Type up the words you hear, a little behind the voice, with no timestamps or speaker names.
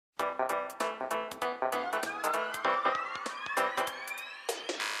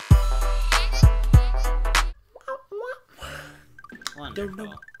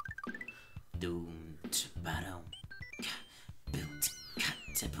Wonderful.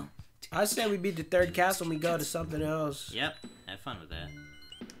 I say we beat the third castle and we go to something else. Yep, have fun with that.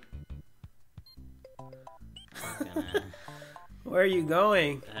 Where are you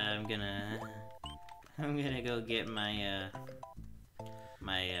going? I'm gonna go get my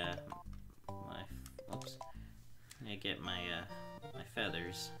oops. I'm gonna get my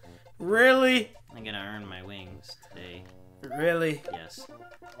feathers. Really? I'm gonna earn my wings today. Really? Yes.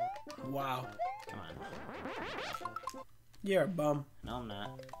 Wow. Come on. You're a bum. No, I'm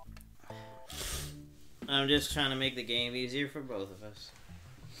not. I'm just trying to make the game easier for both of us.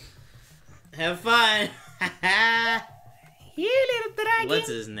 Have fun! You little dragon! What's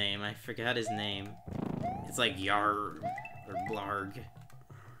his name? I forgot his name. It's like Yarg or Blarg.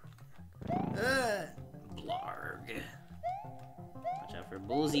 Blarg. Watch out for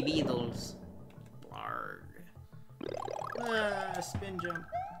bullsy beetles. Blarg. Spin jump.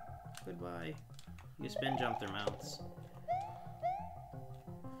 Goodbye. You spin jump their mouths.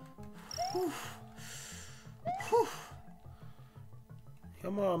 Whew. Whew.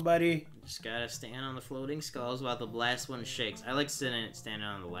 Come on, buddy. Just gotta stand on the floating skulls while the last one shakes. I like standing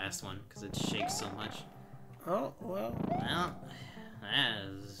on the last one because it shakes so much. Oh, well. Well,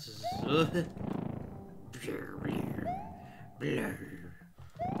 that's...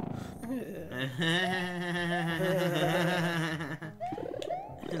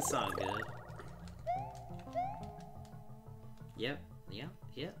 It's all good. Yep,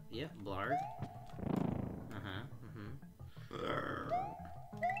 Blarg.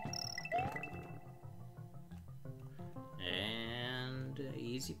 And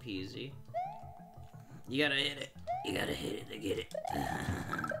easy peasy. You gotta hit it. You gotta hit it to get it.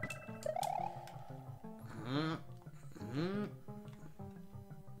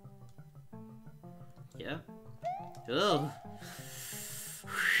 Yep. Oh.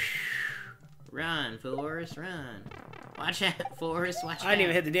 Run, Forrest, run. Watch out, Forrest, watch out. I didn't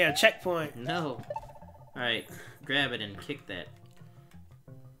even hit the damn checkpoint. No. Alright, grab it and kick that.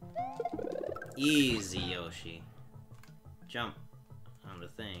 Easy, Yoshi. Jump on the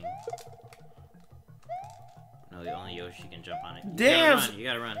thing. No, only Yoshi can jump on it. Damn! You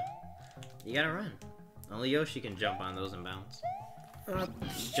gotta run. You gotta run. Only Yoshi can jump on those and bounce.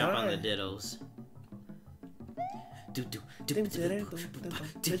 Jump on the dittos.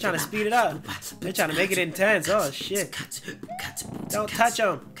 They're trying to speed it up. They're trying to make it intense. Oh, shit. Don't touch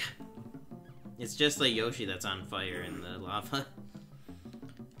them. It's just like Yoshi that's on fire in the lava.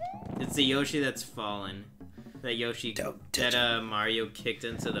 It's the Yoshi that's fallen. That Yoshi that Mario kicked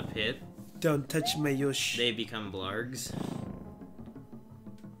into the pit. Don't touch my Yoshi. They become Blarggs.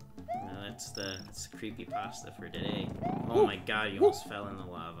 No, that's the creepypasta for today. Oh my god, you almost fell in the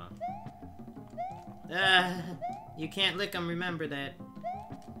lava. You can't lick them, remember that.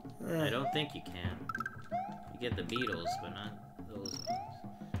 I don't think you can. You get the beetles, but not those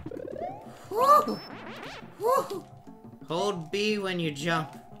ones. Woo! Hold B when you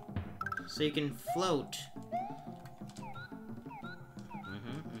jump, so you can float.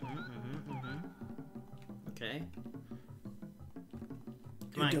 Okay.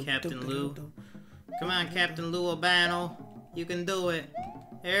 Come on, Captain Lou. Come on, Captain Lou Albano. You can do it.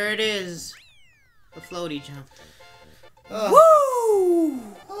 There it is. The floaty jump. Woo!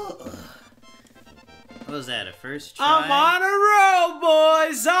 What was that, a first try? I'm on a roll,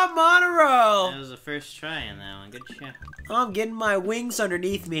 boys! I'm on a roll! That was the first try in that one. Good job. I'm getting my wings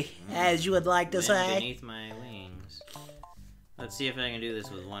underneath me, as you would like to say. Beneath my wings. Let's see if I can do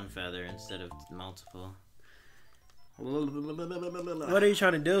this with one feather instead of multiple. What are you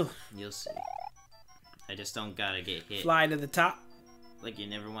trying to do? You'll see. I just don't gotta get hit. Fly to the top? Like you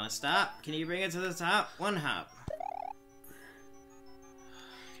never want to stop? Can you bring it to the top? One hop.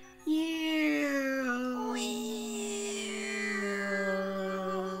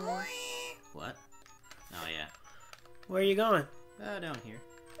 What? Oh yeah. Where are you going? Down here.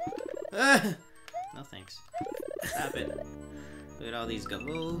 No thanks. Stop it. Look at all these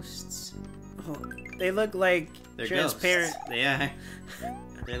ghosts. Oh, they look like They're transparent. Ghosts. They are.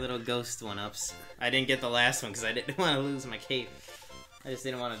 They're little ghost one-ups. I didn't get the last one because I didn't want to lose my cape. I just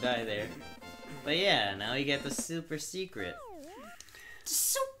didn't want to die there. But yeah, now you get the super secret.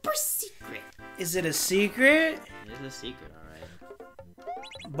 Super secret. Is it a secret? It is a secret, alright.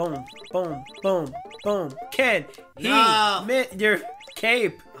 Boom, boom, boom, boom. Ken, No! your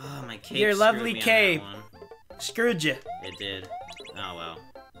cape. Oh, my cape. Your lovely cape. Screwed you. It did. Oh well.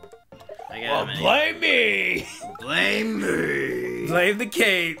 I got him blame me. Blame me. Blame the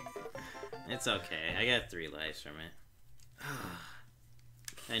cape. It's okay. I got 3 lives from it.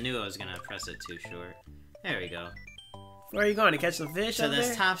 I knew I was gonna press it too short. There we go. Where are you going? To catch some fish To up this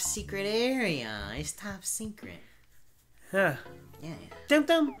there? top secret area. It's top secret. Huh. Yeah. Dum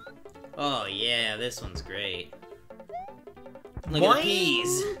dum. Oh yeah, this one's great. Look Boing. at the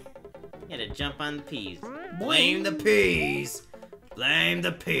peas. You gotta jump on the peas. Boing. Blame the peas. Blame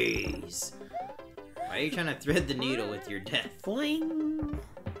the peas. Why are you trying to thread the needle with your death? Boing.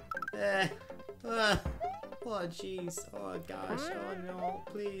 Oh jeez. Oh gosh. Oh no.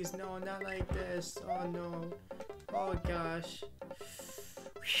 Please no, not like this. Oh no. Oh gosh.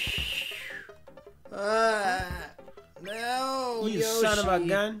 No. You Yoshi. son of a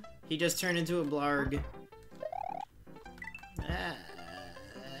gun. He just turned into a Blargg.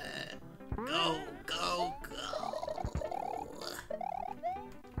 Go, go, go.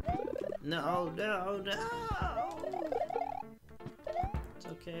 No, no, no. It's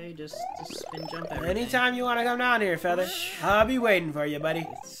okay, just spin jump everything. Anytime you want to come down here, Feather, I'll be waiting for you, buddy.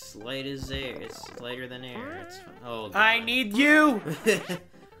 It's light as air. It's lighter than air. It's oh. God. I need you.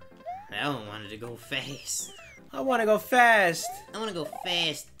 That one wanted to go fast. I want to go fast. I want to go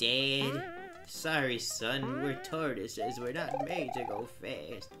fast, Dad. Sorry, son. We're tortoises. We're not made to go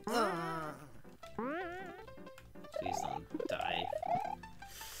fast. Please don't die.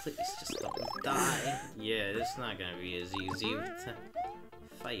 Please just don't die. Yeah, this is not gonna be as easy.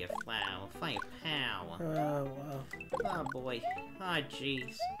 Fire flower, fire power. Oh, wow. Oh boy. Oh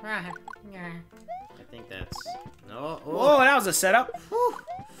jeez. I think that's no. Whoa, that was a setup. Whew.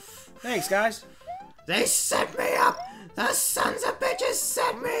 Thanks, guys. They set me up! The sons of bitches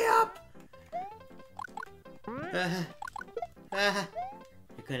set me up! You're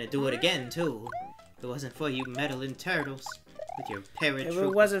gonna do it again, too. If it wasn't for you meddling turtles with your If paratroop.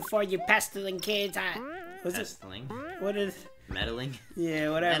 it wasn't for you pestling kids, was it? Pestling? What is? Meddling? Yeah,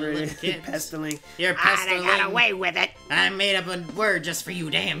 whatever it Meddling is. kids. Pestling. You're pestling. I got away with it. I made up a word just for you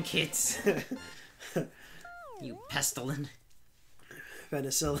damn kids. You pestilin'.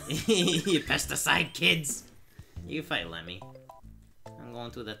 Penicillin. You pesticide kids. You fight Lemmy. I'm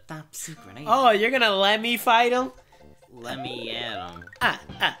going to the top secret. Oh, you're gonna let me fight him? Let me at him.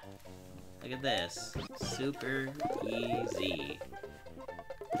 Look at this. Super easy.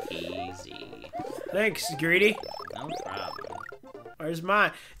 Easy. Thanks, Greedy. No problem. Where's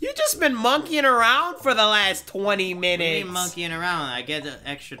mine? You just been monkeying around for the last 20 What are you minutes. monkeying around? I get the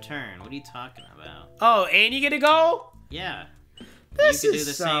extra turn. What are you talking about? Oh, and you get to go? Yeah. This you can is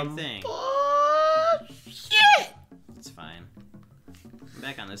do the some same thing. bullshit. It's fine. I'm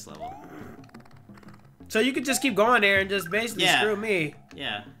back on this level. So you could just keep going there and just basically Yeah. screw me.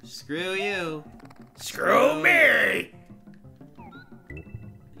 Yeah. Screw you. Screw me!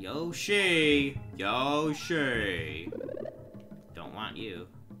 Yoshi. Yoshi. Don't want you.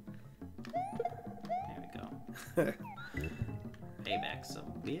 There we go. Payback, so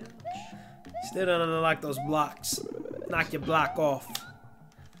bitch. Still don't unlock those blocks. Knock your block off.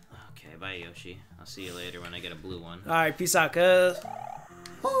 Okay, bye Yoshi. I'll see you later when I get a blue one. Alright, peace out, cuz.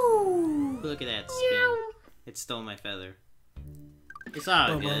 Woo! Look at that spin. It stole my feather. It's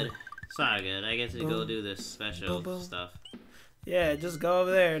all good. It's all good. I get to go do this special stuff. Yeah, just go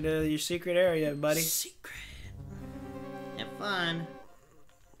over there to your secret area, buddy. Secret. Have fun.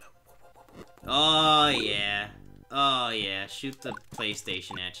 Oh yeah. Oh yeah. Shoot the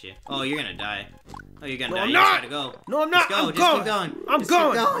PlayStation at you. Oh, you're gonna die. Oh, you're gonna die. I'm You not. just gotta go. No, I'm not. Just go. I'm Just going. keep going. I'm Just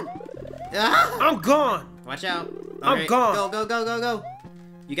going. Keep going. Ah! I'm gone. Watch out. I'm Alright, gone. Go, go, go, go, go.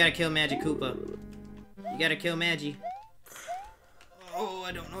 You gotta kill Magic Koopa. You gotta kill Magi. Oh,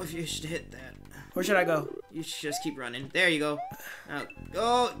 I don't know if you should hit that. Where should I go? You should just keep running. There you go. Now,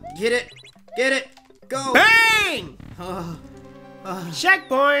 go. Get it. Get it. Go. Bang! Oh, oh,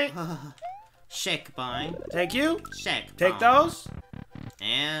 Checkpoint. oh. Shake bine. Thank you. Shake. Take bine. those.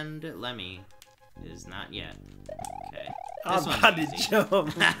 And Lemmy is not yet. Okay. I'm This one's about to easy.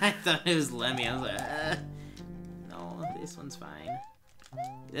 jump. I thought it was Lemmy. I was like, no, this one's fine.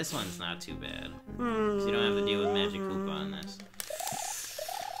 This one's not too bad. 'Cause you don't have to deal with Magic Koopa on this.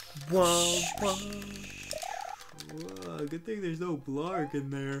 Whoa, whoa. Whoa, good thing there's no Blargg in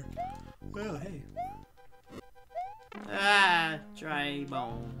there. Well, hey. Ah, dry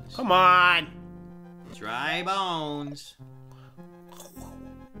bones. Come on. Dry bones.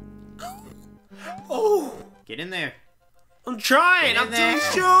 Oh, Get in there. I'm trying. Get I'm in there. too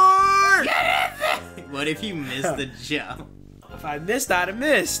short. What if you missed the jump? If I missed, I'd have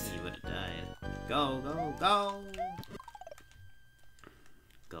missed. You would have died. Go, go, go.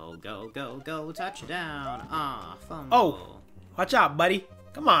 Go, go, go, go. Touchdown. Ah, fumble. Oh. Watch out, buddy.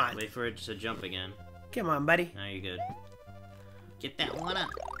 Come on. Wait for it to jump again. Come on, buddy. Now you're good. Get that one up.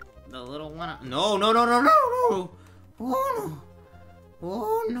 The little one up. No, no, no, no, no, no. Oh, no.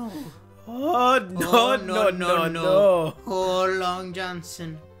 Oh, no. Oh, no, no. Oh, Long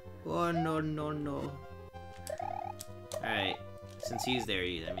Johnson. Oh, no. Alright, since he's there,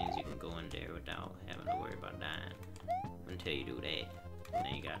 that means you can go in there without having to worry about dying. Until you do that. And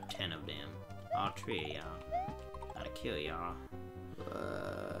then you got 10 of them. All 3 of y'all. Gotta kill y'all.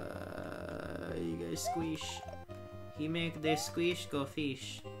 You guys squish. He make the squish go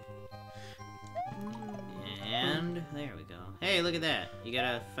fish. And there we go. Hey, look at that. You got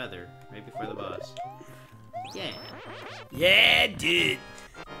a feather right before the boss. Yeah. Yeah, dude.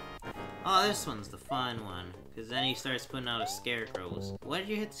 Oh, this one's the fun one. Because then he starts putting out his scarecrows. What did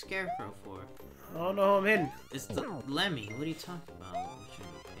you hit the scarecrow for? I don't know who I'm hitting. It's the Lemmy. What are you talking about?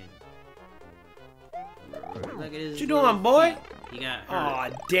 Look at his. What you doing, boy? Feet. He got hurt. Aw,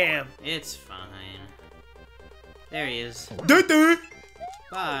 damn. It's fine. There he is. Dude.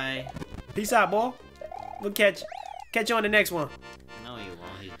 Bye. Peace out, boy. We'll catch you on the next one. No, you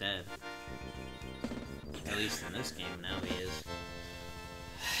won't. He's dead. At least in this game, now he is.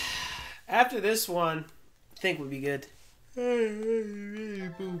 After this one, I think would be good.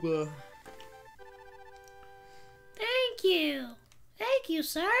 Thank you. Thank you,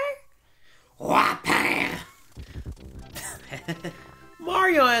 sir. Whapa!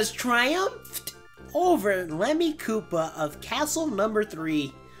 Mario has triumphed over Lemmy Koopa of Castle Number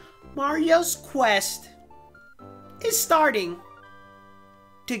 3. Mario's quest is starting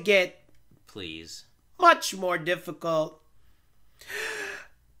to get Please. much more difficult.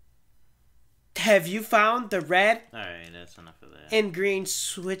 Have you found the red Alright, that's enough of that. and green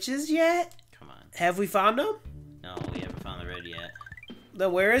switches yet? Come on. Have we found them? No, we haven't found the red yet.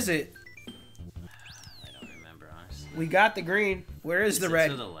 Then where is it? I don't remember, honestly. We got the green. Where is the it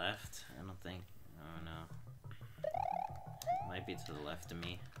red? to the left? I don't think. I don't know. It might be to the left of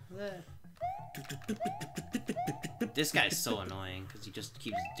me. This guy's so annoying because he just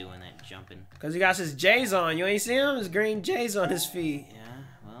keeps doing that jumping. Because he got his J's on. You ain't see him? His green J's on his feet. Yeah,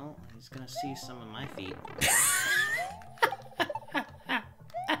 well, he's gonna see some of my feet.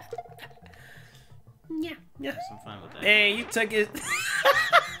 Yeah. Have some fun with that. Hey, you took it.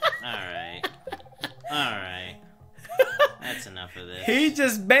 Alright. Alright. That's enough of this. He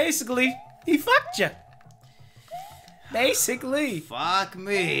just basically, he fucked you. Basically. Fuck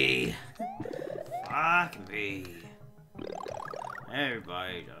me. Fuck me.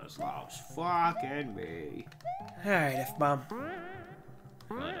 Everybody just loves fucking me. Alright, F-bomb.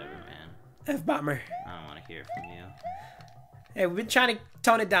 Whatever, man. F-bomber. I don't want to hear from you. Hey, we've been trying to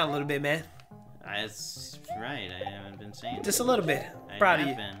tone it down a little bit, man. That's right. I haven't been saying Just a that. little bit. I Proud of have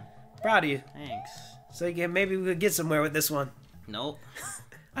you. been. Proud of you. Thanks. So maybe we could get somewhere with this one. Nope.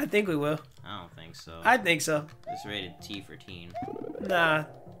 I think we will. I don't think so. I think so. It's rated T for teen. Nah,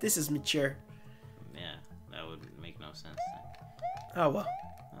 this is mature. Yeah, that would make no sense then. Oh well.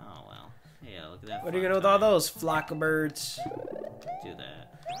 Oh well. Yeah, look at that. What are you gonna do with all those flock of birds? Do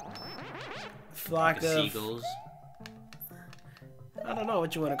that. Flock The of seagulls. I don't know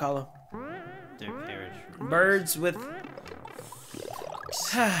what you want to call them. They're parrots. Birds with.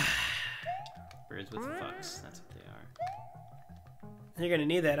 Birds with fucks. That's what they are. You're gonna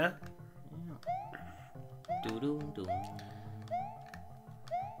need that, huh? Yeah. Doo doo doo.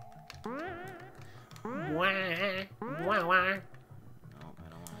 Wah, wah, wah. Nope, I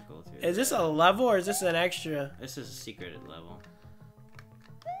don't want to go through. Is this a level or is this an extra? This is a secreted level.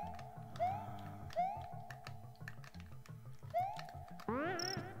 Yeah,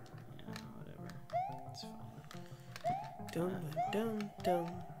 whatever. It's fine. Dum, dum, dum.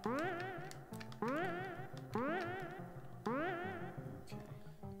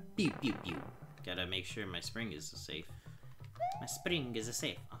 Pew pew pew. Gotta make sure my spring is safe. My spring is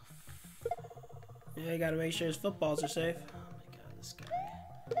safe. Oh, Yeah, you gotta make sure his footballs are safe. oh my god, this guy.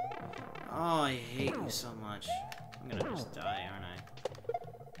 Oh, I hate you so much. I'm gonna just die, aren't I?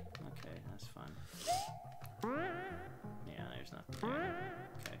 Okay, that's fun. Yeah, there's nothing there.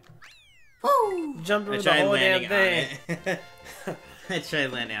 Okay. Woo! Jumped I over the tried whole damn landing thing. on it. I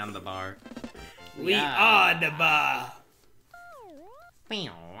tried landing on the bar. We are the bar.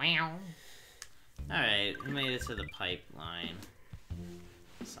 Alright, we made it to the pipeline.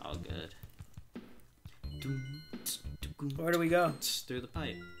 It's all good. Where do we go? Through the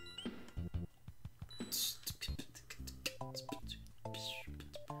pipe.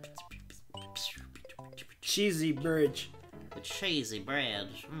 Cheesy bridge. The cheesy bread.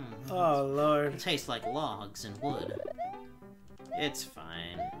 Oh lord. It tastes like logs and wood. It's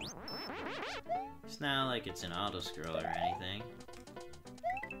fine. It's not like it's an auto-scroll or anything.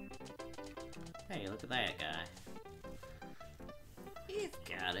 Hey, look at that guy. You've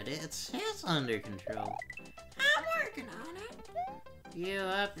got it. It's under control. I'm working on it. You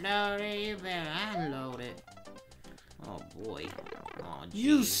uploaded, you better unload it. Oh boy. Oh geez.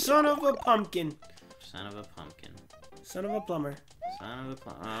 You son of a pumpkin. Son of a pumpkin. Son of a plumber. Son of a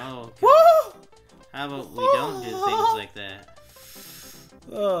pumpkin. Oh, okay. Woo! How about we don't do things like that?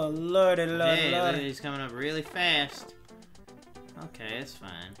 Oh, lordy, lordy, Hey, lordy. look, he's coming up really fast. Okay, it's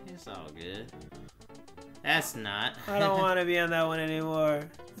fine. It's all good. That's not. I don't want to be on that one anymore.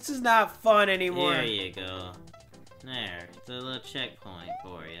 This is not fun anymore. There you go. There, it's a little checkpoint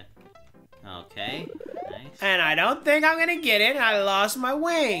for you. Okay, nice. And I don't think I'm gonna get it. I lost my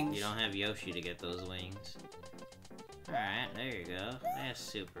wings. You don't have Yoshi to get those wings. Alright, there you go. That's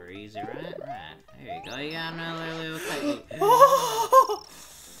super easy, right? Right. There you go. You got another little technique.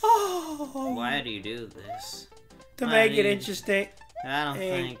 Why do you do this? To Why make do it you- interesting. I don't Hey.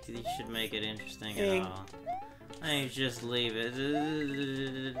 think you should make it interesting Hey. at all. I think just leave it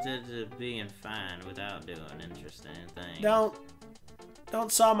being fine without doing interesting things.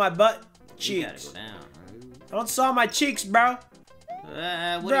 Don't saw my butt You gotta cheeks. go down. Don't saw my cheeks, bro.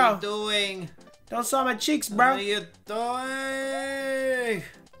 What Bro. are you doing? Don't saw my cheeks, What bro. are you doing?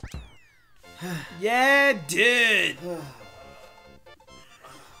 Yeah, dude.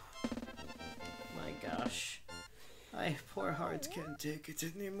 My gosh. My poor heart can't take it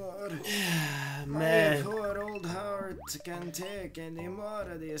anymore. My Man. poor old heart can't take anymore.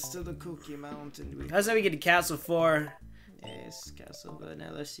 This to the Cookie Mountain. That's how we get to Castle 4. Yes, Castle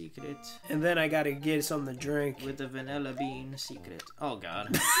Vanilla Secret. And then I gotta get something to drink. With the vanilla bean secret. Oh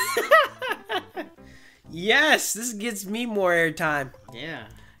god. Yes, this gets me more airtime. Yeah.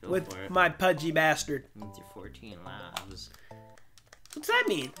 Go With for it. my pudgy bastard. With your 14 lives. What's that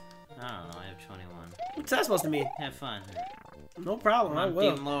mean? I don't know, I have 21. What's that supposed to mean? Have fun. No problem, I Monkey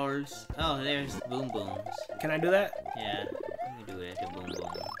will. Lords. Oh, there's Boom Booms. Can I do that? Yeah. Let me do it. The Boom Boom. Is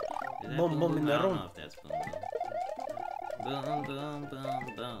that Boom Boom in the I don't room. know if that's Boom Boom. Boom, boom,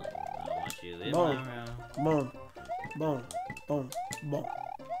 boom, boom. I want you in Boom. my room. Boom. Boom. Boom. Boom.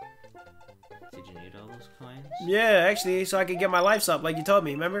 Did you need all those coins? Yeah, actually, so I could get my lives up like you told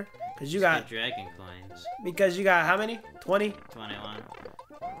me, remember? Because you Get got, dragon coins. because you got how many? 20? 21.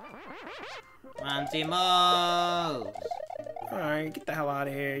 Monty-Mo's! Alright, get the hell out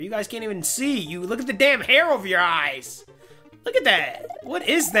of here. You guys can't even see. You look at the damn hair over your eyes. Look at that. What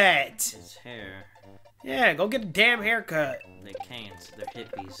is that? It's hair. Yeah, go get a damn haircut. They can't. They're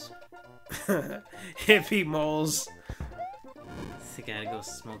hippies. Hippie moles. They gotta go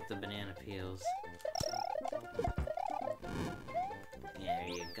smoke the banana peels. There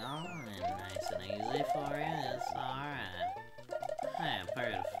you go. And nice and easy for you. It's alright. Yeah,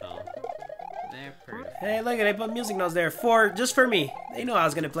 beautiful. They're beautiful. Hey, look, they put music notes there just for me. They knew I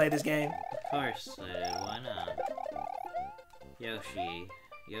was gonna play this game. Of course they did. Why not? Yoshi.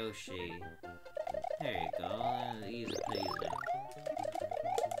 Yoshi. There you go. Easy peasy.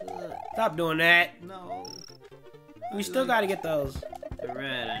 Stop doing that. No. We still gotta get those. The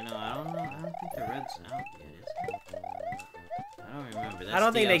red, I know. I don't know. I don't think the red's out yet, is it? I don't remember. That's I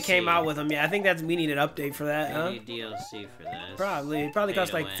don't think they DLC. came out with them yet. I think we need an update for that, We huh? need DLC for that. Probably. It probably Pay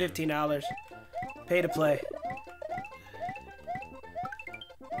costs to like win. $15. Pay to play.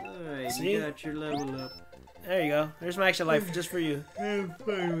 Alright, See? you got your level up. There you go. There's my extra life just for you. I'm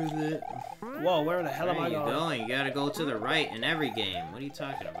fine with it. Whoa, where the hell Where am are I you going? going? You gotta go to the right in every game. What are you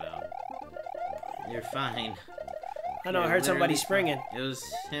talking about? You're fine. I know, I You're heard somebody literally fine. springing. It was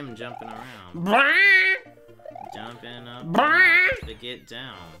him jumping around. Jumping up to get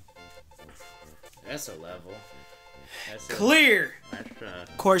down. That's a level. That's a, Clear!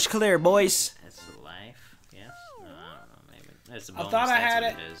 Course clear, boys. That's the life. Yes? No, I don't know, maybe. That's a I bonus. thought I That's had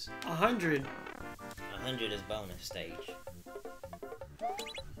what it. is. 100. 100 is bonus stage.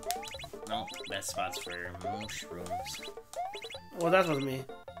 No, that spot's for mushrooms. Well, that's supposed to mean.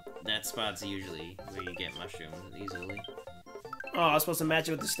 That spot's usually where you get mushrooms easily. Oh, I was supposed to match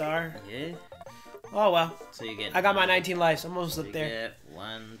it with the star. Yeah. Oh, well. So you get. I got my 19 lives. I'm almost You up there. get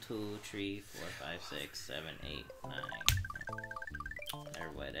 1, 2, 3, 4, 5, 6, 7, 8, 9. Or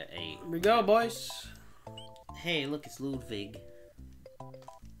what? 8. Here we go, boys. Hey, look, it's Ludwig.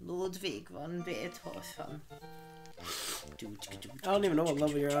 Ludwig von Beethoven. I don't even know what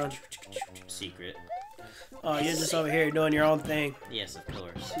level you're on. Secret. Oh, you're just over here doing your own thing. Yes, of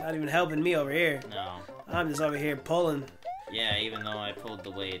course. Not even helping me over here. No. I'm just over here pulling. Yeah, even though I pulled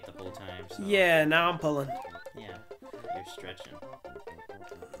the weight the whole time. So. Yeah, now I'm pulling. Yeah. You're stretching.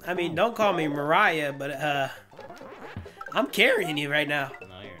 I mean, don't call me Mariah, but I'm carrying you right now. No,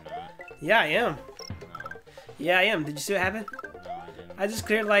 you're not. Yeah, I am. No. Yeah, I am. Did you see what happened? No, I didn't. I just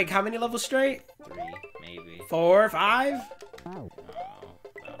cleared like how many levels straight? 3, maybe. 4, 5? No.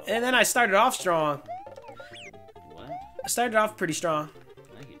 And then I started off strong. What? I started off pretty strong.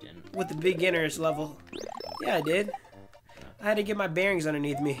 No, you didn't. With the beginner's level. Yeah, I did. I had to get my bearings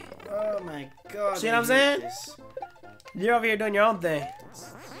underneath me. Oh my god. See what I'm saying? You're over here doing your own thing. That's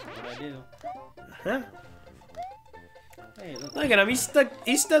what I do. Huh? Hey, look. Look at him.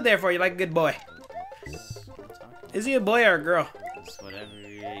 He stood there for you like a good boy. Is he a boy or a girl? It's whatever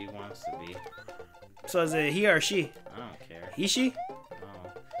he wants to be. So is it he or she? I don't care. He, she? No,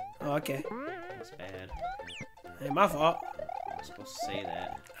 Oh, okay. that's bad. Ain't my fault. I'm supposed to say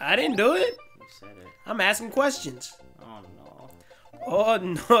that. I didn't do it. You said it. I'm asking questions. Oh no. Oh,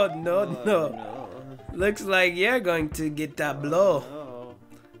 no, no, no. No. Looks like you're going to get that blow. No.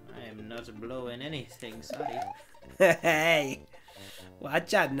 I am not blowing anything, sorry. Hey.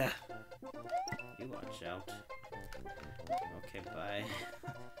 Watch out now. You watch out. Okay, bye.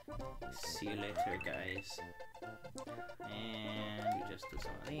 See you later, guys. And you just do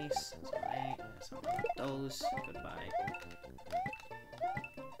some of these, some of those. Goodbye. Okay.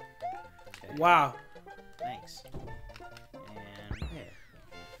 Wow. Thanks. And here.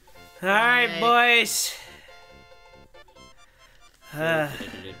 Alright, boys.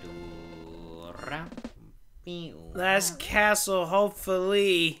 Last castle,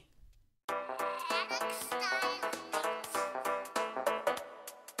 hopefully.